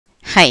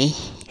Hi,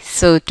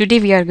 so today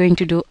we are going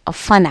to do a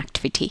fun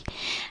activity,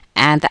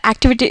 and the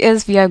activity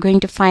is we are going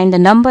to find the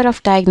number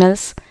of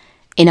diagonals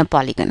in a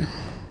polygon,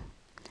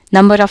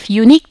 number of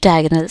unique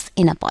diagonals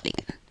in a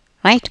polygon,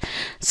 right?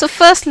 So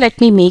first let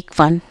me make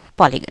one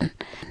polygon.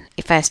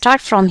 If I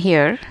start from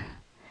here,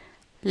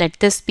 let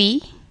this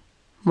be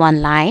one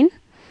line,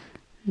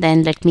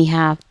 then let me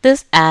have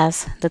this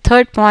as the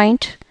third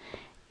point,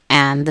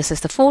 and this is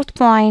the fourth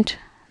point,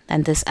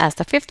 and this as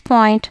the fifth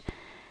point,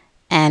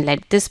 and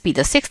let this be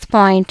the sixth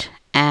point,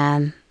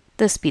 and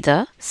this be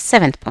the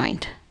seventh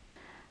point,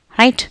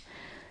 right?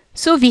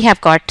 So we have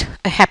got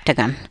a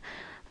heptagon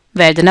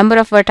where the number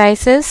of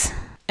vertices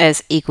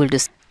is equal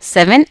to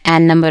 7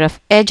 and number of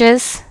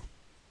edges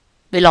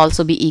will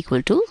also be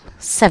equal to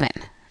 7.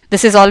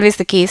 This is always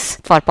the case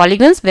for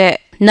polygons where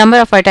number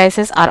of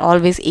vertices are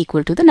always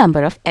equal to the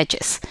number of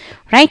edges,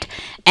 right?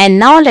 And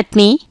now let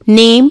me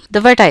name the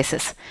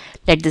vertices.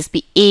 Let this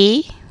be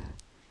A,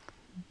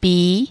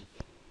 B,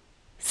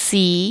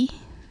 C,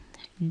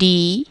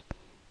 D,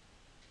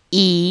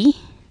 E,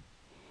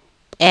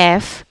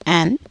 F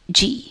and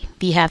G.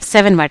 We have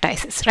 7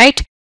 vertices,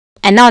 right?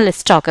 And now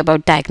let's talk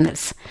about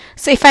diagonals.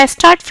 So if I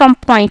start from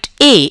point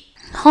A,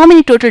 how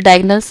many total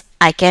diagonals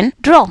I can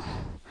draw?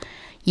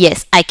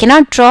 Yes, I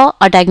cannot draw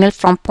a diagonal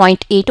from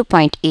point A to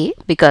point A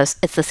because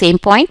it's the same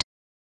point.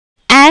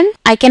 And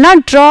I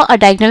cannot draw a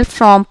diagonal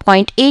from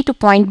point A to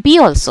point B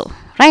also,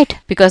 right?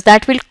 Because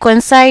that will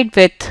coincide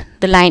with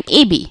the line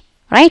AB,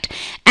 right?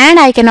 And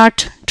I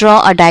cannot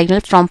draw a diagonal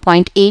from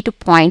point A to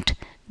point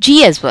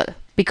G as well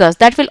because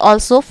that will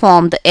also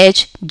form the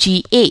edge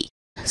GA.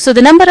 So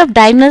the number of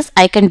diagonals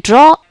I can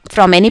draw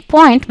from any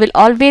point will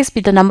always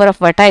be the number of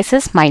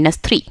vertices minus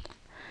 3.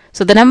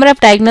 So the number of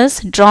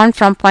diagonals drawn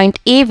from point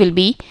A will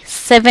be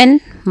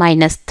 7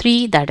 minus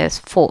 3, that is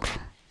 4,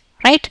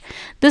 right?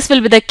 This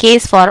will be the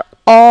case for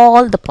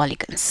all the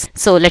polygons.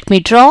 So let me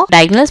draw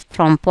diagonals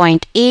from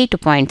point A to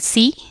point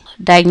C,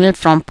 diagonal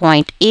from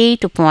point A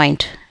to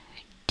point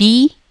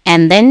D,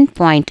 and then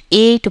point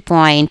A to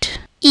point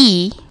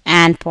E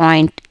and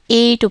point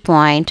A to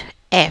point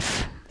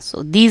F.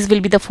 So these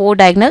will be the 4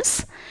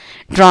 diagonals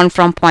drawn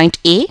from point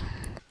A.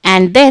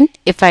 And then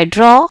if I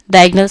draw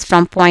diagonals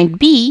from point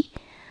B,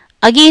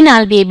 again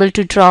I'll be able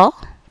to draw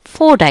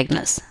 4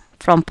 diagonals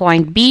from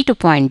point B to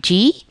point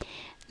G,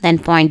 then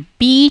point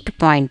B to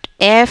point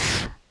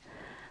F,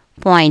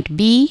 point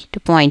B to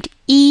point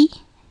E,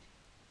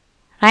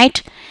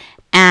 right?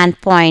 And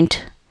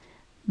point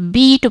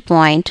B to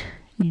point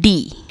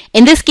D.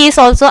 In this case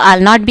also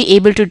I'll not be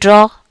able to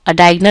draw a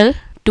diagonal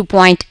to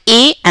point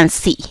A and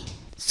C.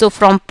 So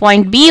from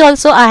point B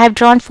also I have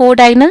drawn 4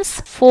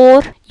 diagonals,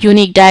 4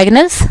 unique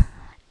diagonals.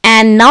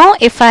 And now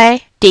if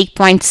I take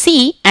point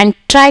C and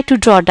try to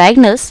draw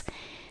diagonals,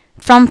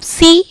 from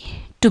C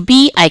to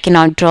B I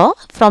cannot draw,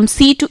 from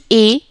C to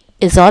A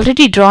is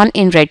already drawn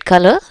in red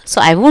color, so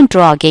I won't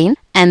draw again.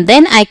 And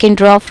then I can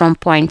draw from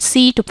point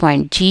C to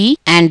point G,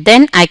 and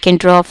then I can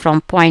draw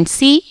from point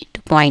C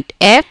to point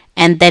F,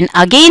 and then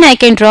again I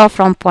can draw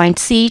from point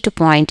C to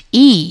point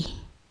E.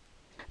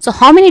 So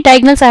how many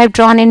diagonals I have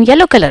drawn in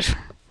yellow color?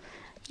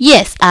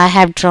 Yes, I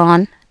have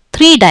drawn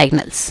 3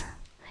 diagonals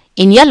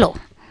in yellow,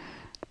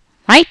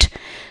 right?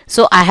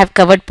 So I have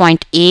covered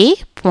point A,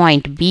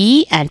 point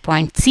B and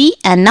point C,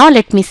 and now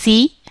let me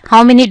see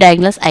how many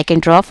diagonals I can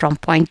draw from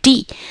point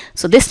D.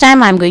 So this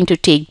time I'm going to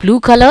take blue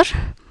color,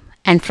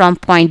 and from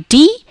point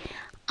D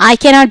I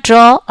cannot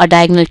draw a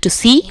diagonal to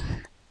C,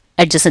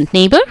 adjacent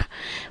neighbor.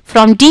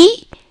 From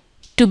D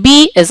to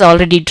B is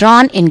already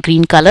drawn in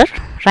green color,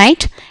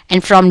 right?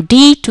 And from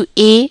D to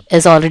A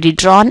is already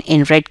drawn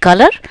in red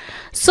color.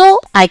 So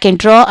I can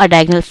draw a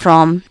diagonal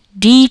from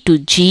D to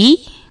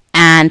G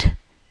and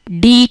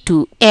D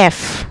to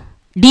F.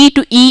 D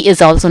to E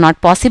is also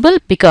not possible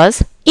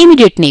because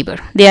immediate neighbor.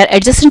 They are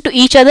adjacent to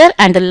each other,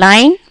 and the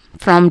line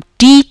from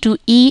D to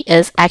E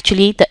is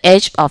actually the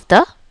edge of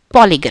the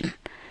polygon,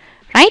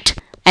 right?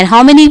 And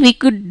how many we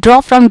could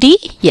draw from D?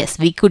 Yes,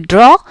 we could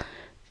draw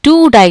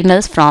 2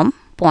 diagonals from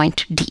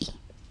point D,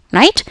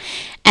 right?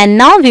 And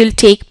now we will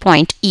take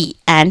point E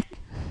and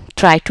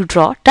try to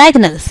draw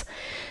diagonals.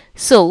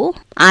 So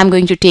I'm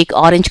going to take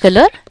orange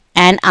color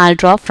and I'll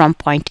draw from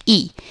point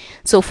E.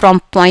 So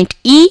from point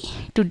E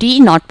to D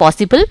not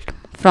possible,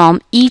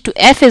 from E to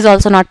F is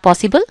also not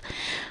possible.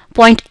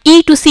 Point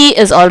E to C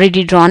is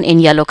already drawn in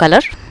yellow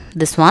color,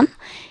 this one,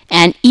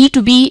 and E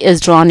to B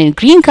is drawn in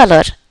green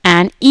color,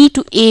 and E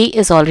to A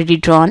is already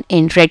drawn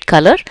in red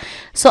color.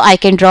 So I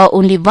can draw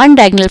only one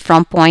diagonal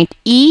from point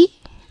E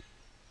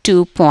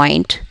to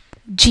point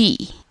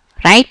G,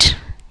 right?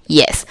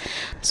 Yes.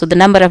 So the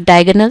number of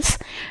diagonals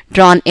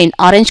drawn in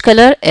orange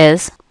color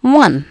is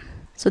 1.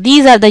 So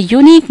these are the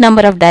unique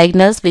number of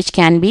diagonals which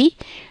can be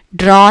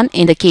drawn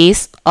in the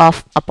case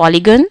of a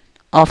polygon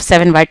of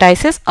 7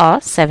 vertices or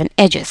 7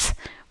 edges.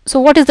 So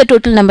what is the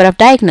total number of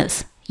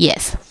diagonals?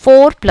 Yes,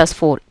 4 plus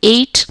 4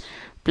 8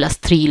 plus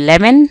 3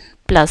 11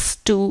 plus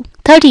 2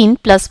 13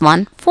 plus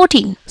 1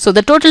 14. So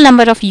the total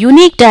number of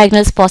unique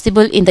diagonals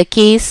possible in the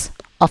case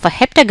of a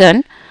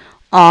heptagon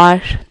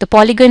or the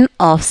polygon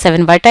of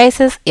 7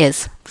 vertices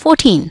is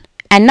 14.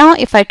 And now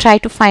if I try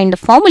to find the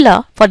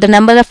formula for the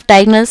number of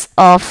diagonals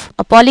of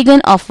a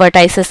polygon of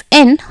vertices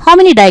n, how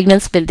many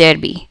diagonals will there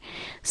be?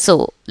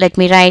 So let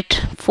me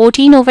write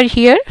 14 over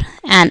here,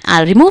 and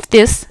I'll remove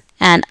this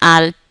and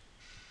I'll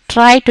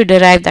try to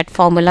derive that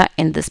formula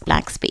in this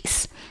blank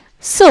space.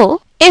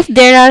 So if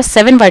there are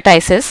 7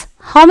 vertices,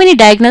 how many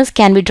diagonals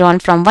can be drawn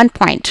from one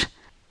point?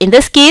 In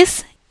this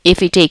case, if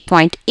we take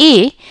point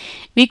A,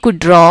 we could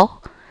draw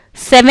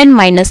 7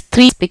 minus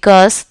 3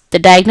 because the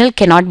diagonal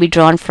cannot be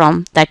drawn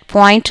from that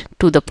point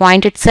to the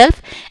point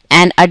itself,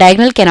 and a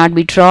diagonal cannot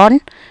be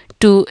drawn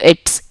to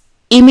its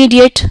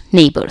immediate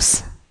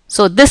neighbors.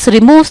 So this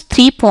removes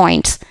 3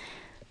 points,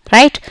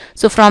 right?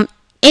 So from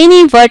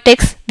any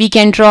vertex we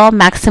can draw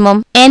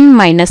maximum n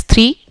minus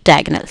 3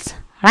 diagonals,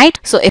 right?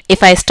 So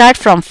if I start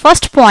from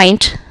first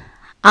point,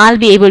 I'll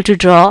be able to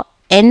draw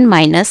n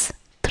minus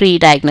 3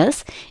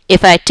 diagonals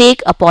if I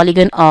take a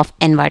polygon of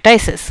n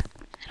vertices,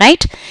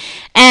 right?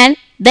 And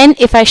then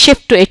if I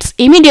shift to its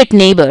immediate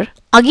neighbor,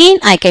 again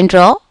I can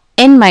draw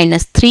n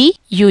minus 3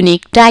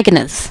 unique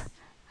diagonals,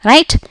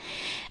 right?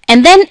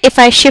 And then if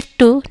I shift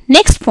to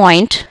next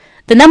point,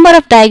 the number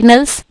of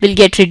diagonals will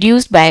get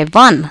reduced by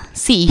 1.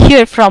 See,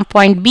 here from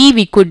point B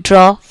we could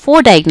draw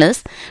 4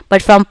 diagonals,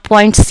 but from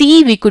point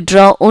C we could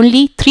draw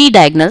only 3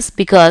 diagonals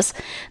because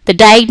the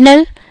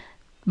diagonal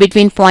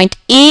between point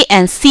A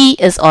and C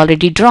is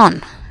already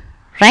drawn,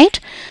 right?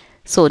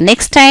 So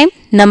next time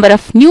number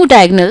of new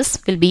diagonals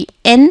will be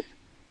n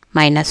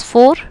minus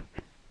 4,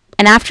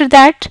 and after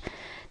that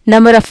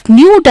number of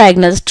new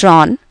diagonals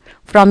drawn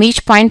from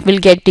each point will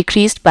get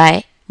decreased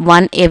by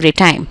 1 every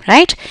time,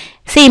 right?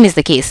 Same is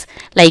the case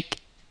like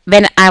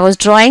when I was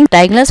drawing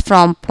diagonals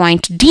from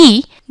point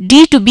D,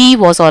 D to B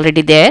was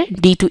already there,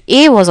 D to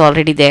A was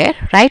already there,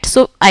 right?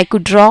 So I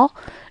could draw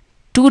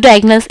 2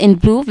 diagonals in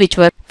blue which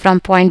were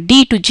from point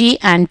D to G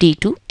and D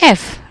to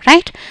F,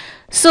 right?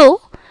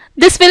 So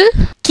this will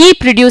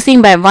keep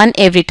reducing by 1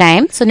 every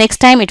time. So next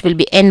time it will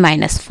be n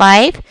minus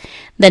 5,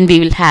 then we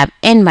will have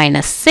n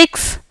minus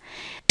 6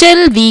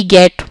 till we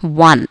get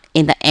 1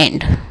 in the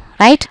end,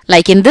 right?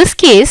 Like in this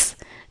case,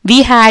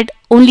 we had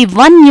only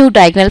one new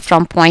diagonal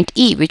from point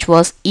E, which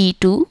was E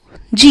to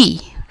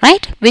G,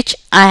 right? Which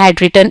I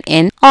had written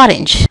in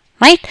orange,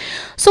 right?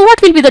 So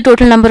what will be the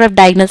total number of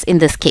diagonals in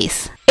this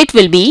case? It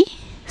will be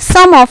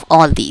sum of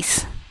all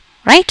these,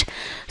 right?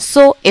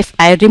 So if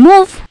I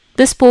remove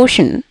this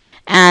portion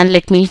and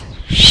let me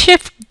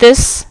shift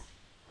this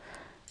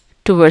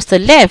towards the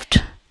left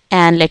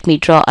and let me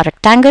draw a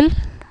rectangle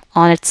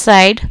on its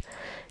side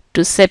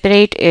to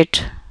separate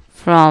it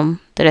from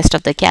the rest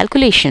of the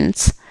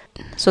calculations.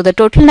 So the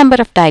total number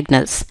of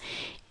diagonals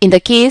in the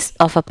case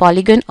of a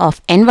polygon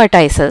of n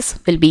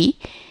vertices will be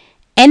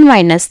n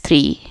minus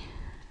 3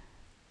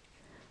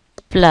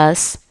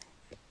 plus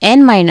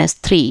n minus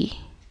 3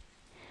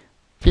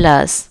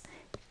 plus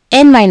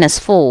n minus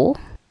 4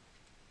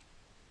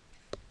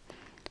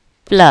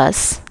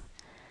 plus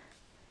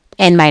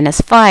n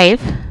minus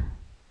 5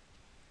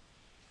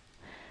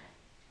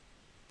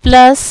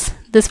 plus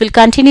this will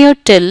continue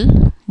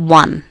till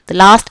 1. The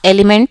last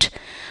element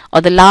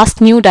or the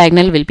last new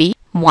diagonal will be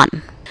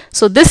 1.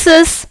 So this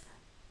is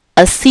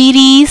a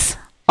series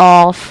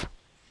of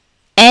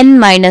n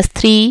minus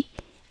 3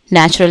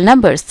 natural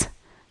numbers,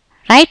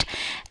 right?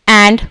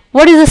 And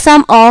what is the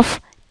sum of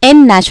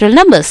n natural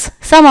numbers?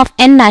 Sum of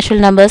n natural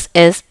numbers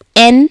is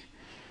n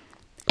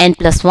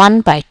plus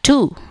 1 by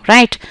 2,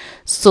 right?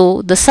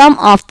 So the sum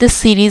of this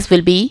series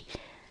will be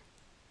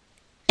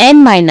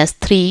n minus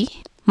 3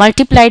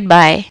 multiplied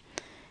by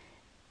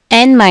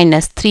n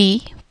minus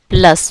 3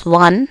 plus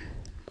 1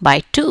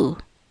 by 2.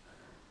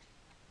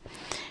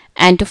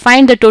 And to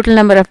find the total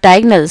number of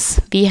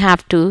diagonals, we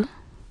have to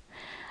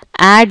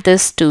add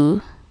this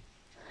to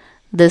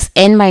this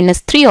n minus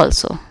 3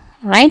 also,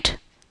 right?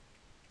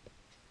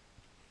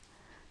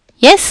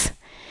 Yes?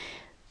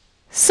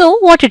 So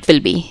what it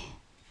will be?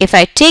 If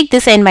I take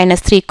this n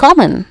minus 3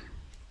 common,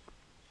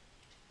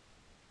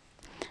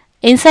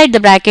 inside the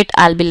bracket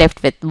I'll be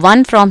left with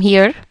 1 from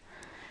here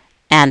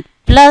and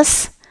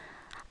plus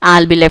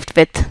I'll be left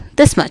with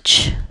this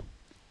much.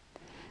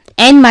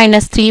 N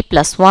minus 3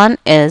 plus 1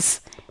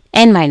 is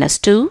n minus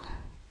 2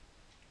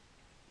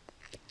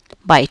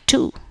 by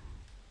 2,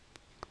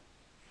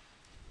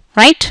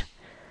 right?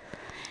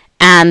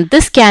 And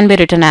this can be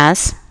written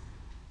as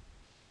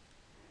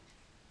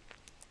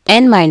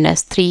n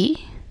minus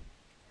 3.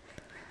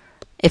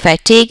 If I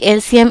take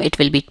LCM, it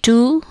will be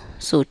 2.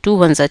 So 2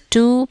 ones are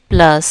 2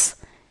 plus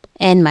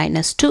n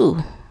minus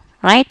 2,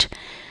 right?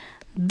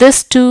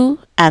 This 2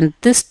 and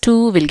this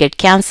 2 will get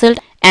cancelled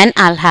and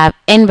I'll have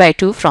n by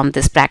 2 from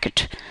this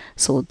bracket.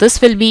 So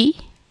this will be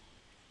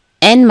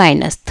n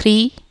minus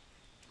 3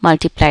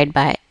 multiplied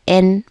by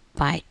n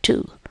by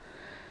 2.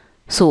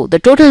 So the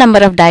total number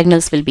of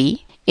diagonals will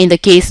be, in the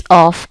case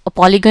of a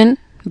polygon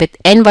with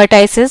n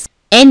vertices,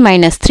 n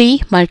minus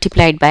 3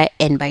 multiplied by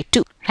n by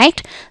 2,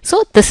 right?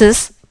 So this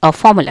is a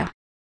formula.